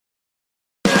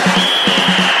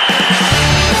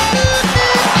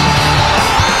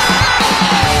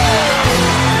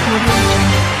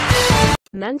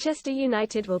Manchester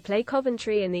United will play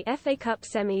Coventry in the FA Cup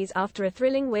semis after a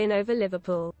thrilling win over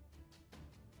Liverpool.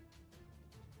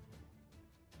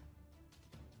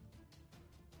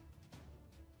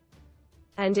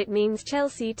 And it means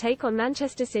Chelsea take on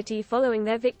Manchester City following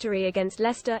their victory against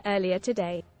Leicester earlier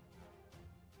today.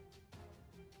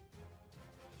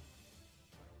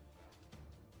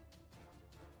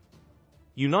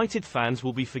 United fans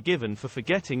will be forgiven for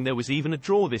forgetting there was even a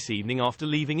draw this evening after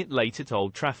leaving it late at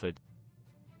Old Trafford.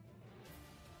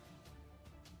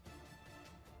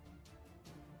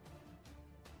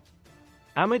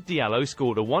 Amad Diallo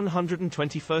scored a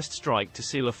 121st strike to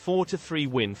seal a 4-3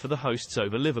 win for the hosts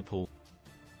over Liverpool.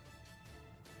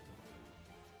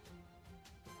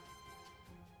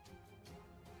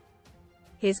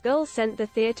 His goal sent the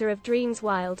Theatre of Dreams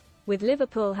wild, with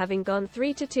Liverpool having gone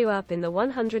 3-2 up in the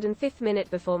 105th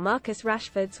minute before Marcus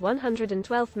Rashford's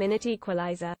 112th minute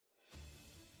equaliser.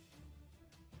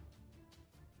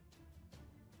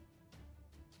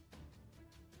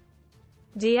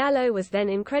 Diallo was then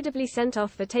incredibly sent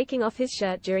off for taking off his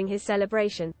shirt during his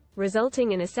celebration,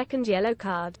 resulting in a second yellow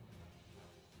card.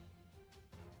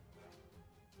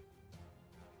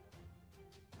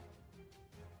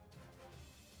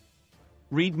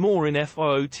 Read more in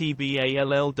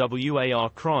FOOTBALLWAR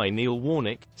cry. Neil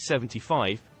Warnock,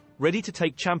 75, ready to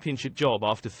take championship job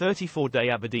after 34-day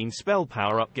Aberdeen spell.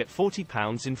 Power up, get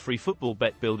 £40 in free football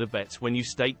bet builder bets when you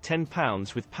stake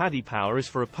 £10 with Paddy Power. As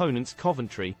for opponents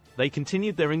Coventry, they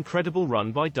continued their incredible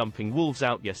run by dumping Wolves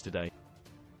out yesterday.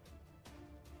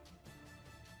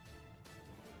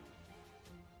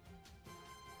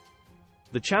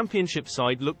 The championship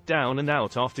side looked down and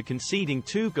out after conceding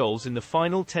 2 goals in the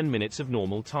final 10 minutes of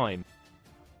normal time.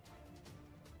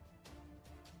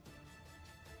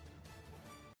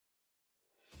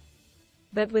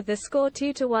 But with the score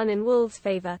 2-1 in Wolves'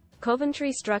 favour,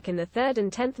 Coventry struck in the 3rd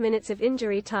and 10th minutes of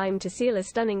injury time to seal a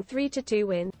stunning 3-2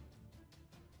 win.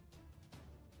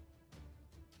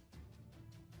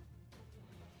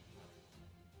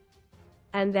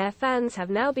 And their fans have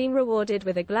now been rewarded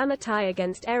with a glamour tie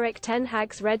against Erik ten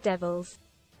Hag's Red Devils.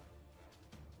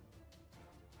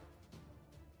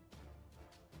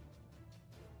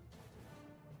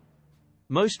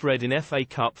 Most read in FA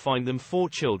Cup find them 4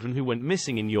 children who went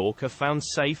missing in York are found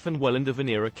safe and well. And a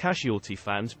Vanera casualty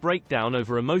fans break down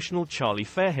over emotional Charlie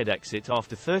Fairhead exit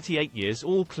after 38 years.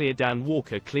 All clear. Dan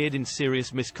Walker cleared in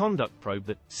serious misconduct probe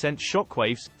that sent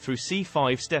shockwaves through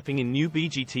C5. Stepping in, new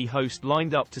BGT host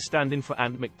lined up to stand in for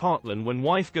Ant McPartlin when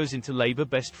wife goes into labour.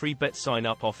 Best free bet sign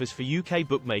up offers for UK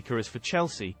bookmaker. As for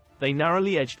Chelsea, they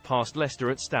narrowly edged past Leicester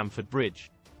at Stamford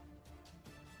Bridge.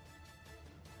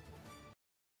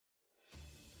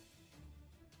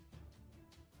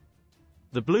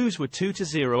 The Blues were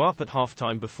 2-0 up at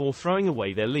halftime before throwing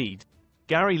away their lead.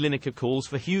 Gary Lineker calls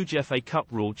for huge FA Cup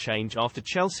rule change after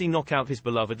Chelsea knock out his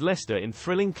beloved Leicester in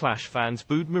thrilling clash. Fans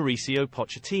booed Mauricio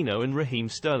Pochettino and Raheem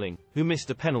Sterling, who missed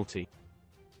a penalty.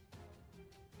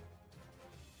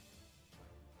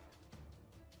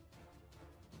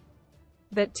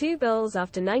 But 2 goals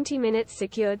after 90 minutes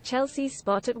secured Chelsea's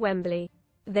spot at Wembley.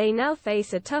 They now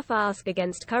face a tough ask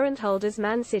against current holders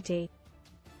Man City.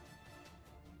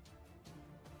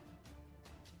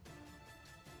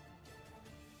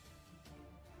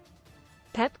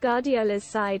 Pep Guardiola's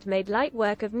side made light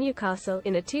work of Newcastle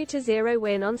in a 2-0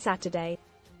 win on Saturday.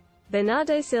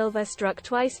 Bernardo Silva struck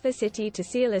twice for City to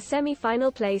seal a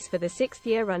semi-final place for the 6th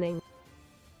year running.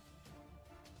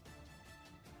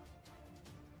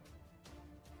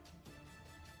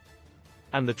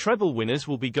 And the treble winners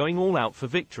will be going all out for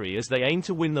victory as they aim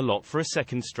to win the lot for a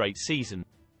 2nd straight season.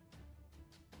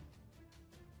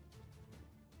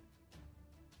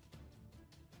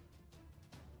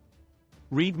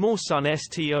 Read more. Sun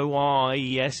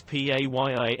STORIESPAYING.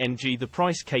 The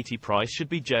price. Katie Price should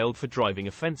be jailed for driving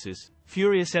offences.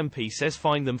 Furious MP says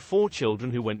find them. 4 children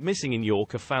who went missing in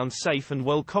York are found safe and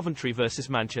well. Coventry vs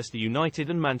Manchester United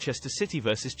and Manchester City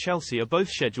vs Chelsea are both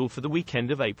scheduled for the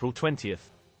weekend of April 20th.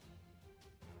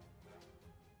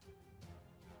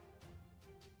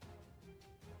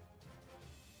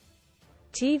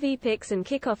 TV picks and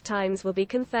kick-off times will be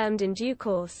confirmed in due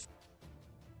course.